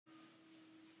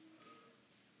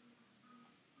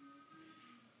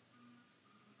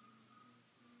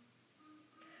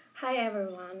Hi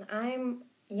everyone, I'm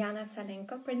Iana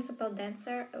Salenko, principal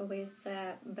dancer with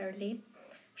Berlin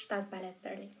State Ballet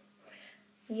Berlin.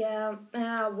 Yeah,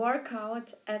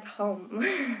 workout at home.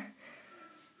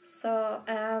 So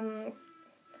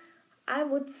I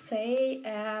would say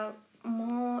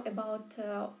more about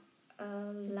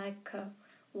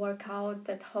workout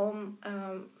at home,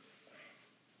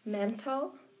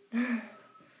 mental,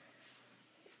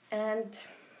 and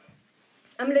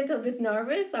I'm a little bit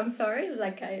nervous. I'm sorry.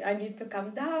 I need to calm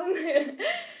down,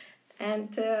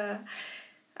 and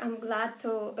I'm glad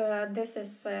to. This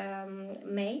is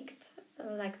made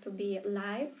to be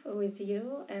live with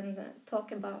you and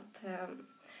talk about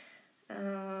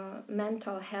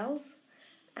mental health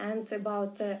and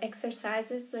about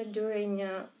exercises during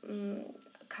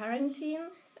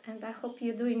quarantine. And I hope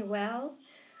you're doing well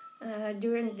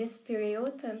during this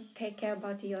period and take care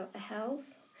about your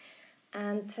health.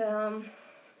 And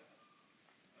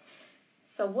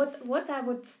so what I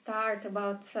would start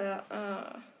about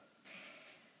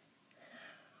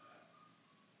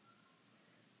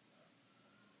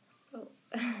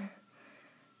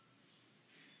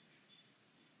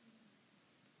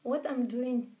what I'm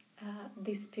doing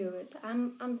this period.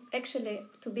 I'm actually,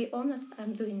 to be honest,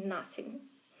 I'm doing nothing.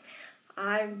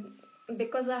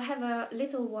 Because I have a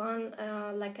little one,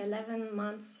 11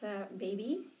 months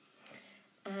baby,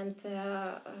 and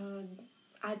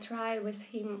I try with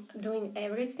him doing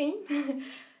everything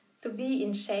to be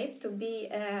in shape, to be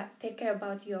take care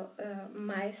about your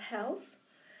my health,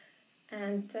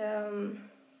 and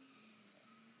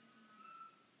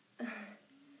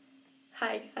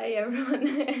hi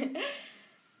everyone.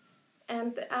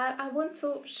 And I want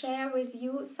to share with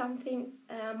you something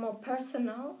more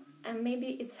personal, and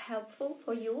maybe it's helpful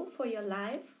for you, for your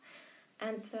life,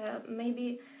 and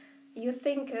maybe you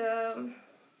think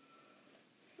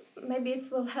maybe it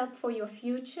will help for your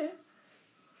future,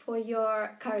 for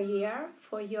your career,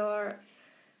 for your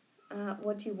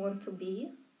what you want to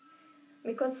be.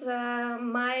 Because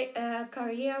my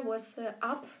career was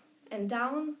up and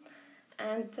down,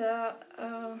 and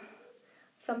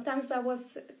sometimes I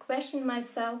was questioning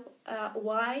myself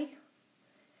why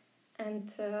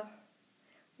and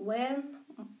why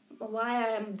I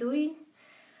am doing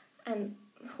and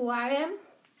who I am.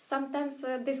 Sometimes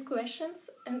these questions,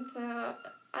 and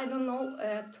I don't know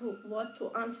what to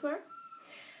answer.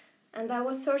 And I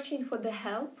was searching for the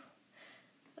help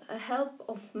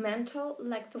of mental,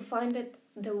 to find it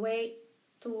the way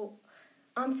to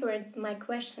answer my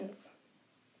questions.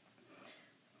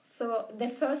 So the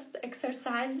first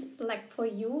exercises, for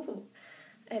you,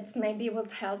 it's maybe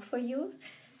would help for you,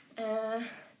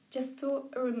 just to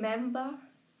remember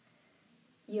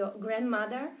your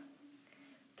grandmother,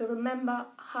 to remember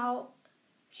how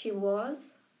she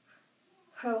was,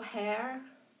 her hair,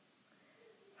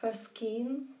 her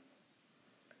skin,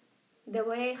 the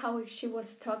way how she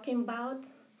was talking about,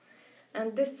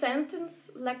 and this sentence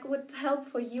would help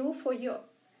for you, for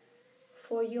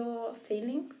your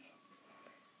feelings.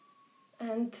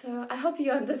 And I hope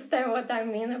you understand what I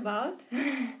mean about.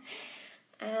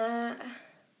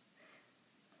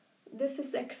 This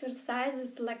is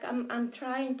exercises I'm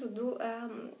trying to do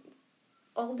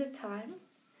all the time,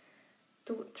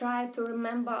 to try to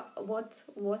remember what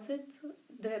was it,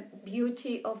 the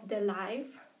beauty of the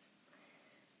life,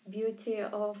 beauty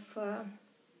of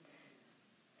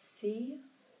see,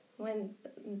 when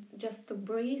just to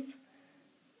breathe,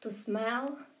 to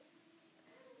smell,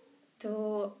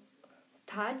 to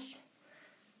touch.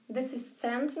 This is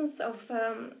sentence of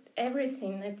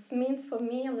everything. It means for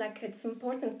me it's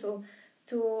important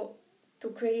to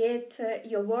create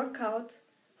your workout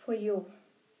for you.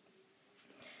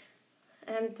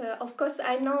 And of course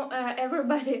I know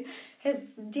everybody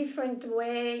has different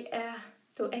way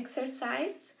to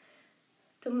exercise,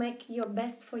 to make your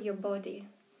best for your body.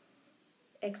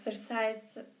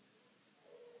 Exercise,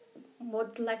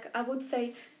 what I would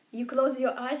say, you close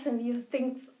your eyes and you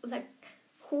think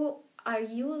who are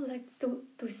you,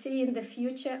 to see in the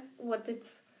future what it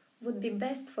would be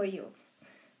best for you,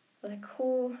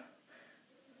 who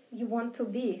you want to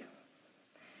be.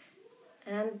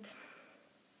 And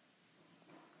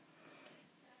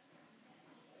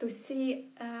to see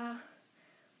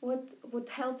what would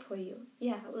help for you.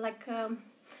 Yeah,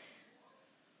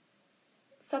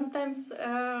 sometimes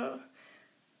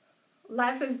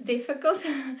life is difficult.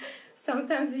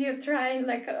 Sometimes you're trying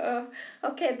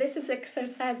okay, this is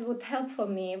exercise would help for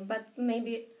me, but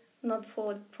maybe not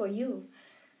for you.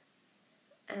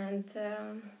 And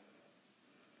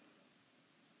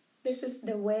this is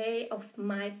the way of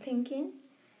my thinking,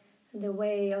 the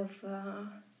way of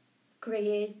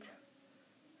create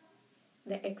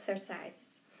the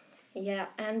exercise. Yeah,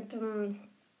 and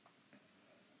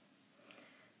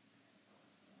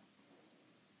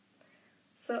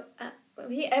so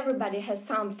everybody has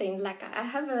something. Like I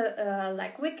have a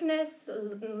like weakness,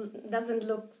 doesn't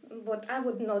look what I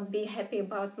would not be happy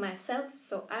about myself.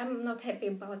 So I'm not happy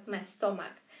about my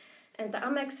stomach, and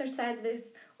I'm exercise this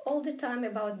all the time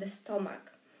about the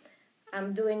stomach.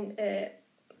 I'm doing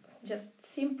just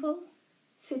simple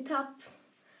sit-ups,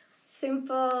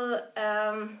 simple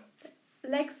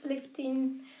legs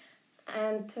lifting,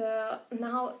 and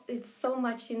now it's so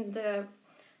much in the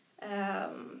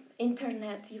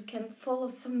internet. You can follow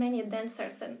so many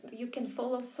dancers and you can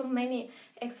follow so many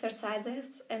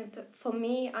exercises, and for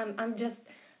me I'm just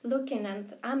looking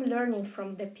and I'm learning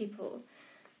from the people,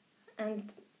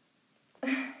 and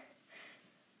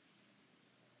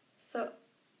so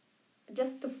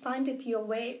just to find it your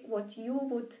way, what you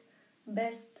would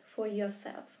best for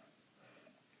yourself.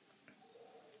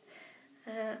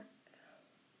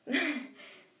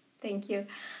 Thank you.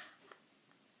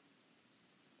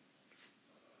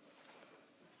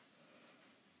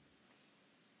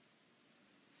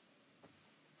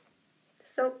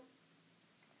 So,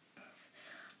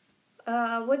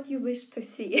 what you wish to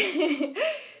see?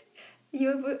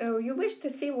 You wish to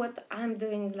see what I'm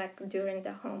doing, like during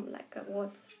the home, like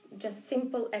what just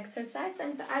simple exercise,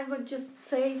 and I would just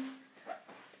say,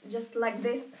 just like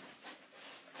this,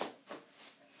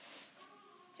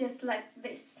 just like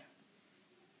this,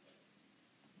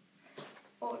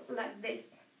 or like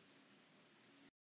this.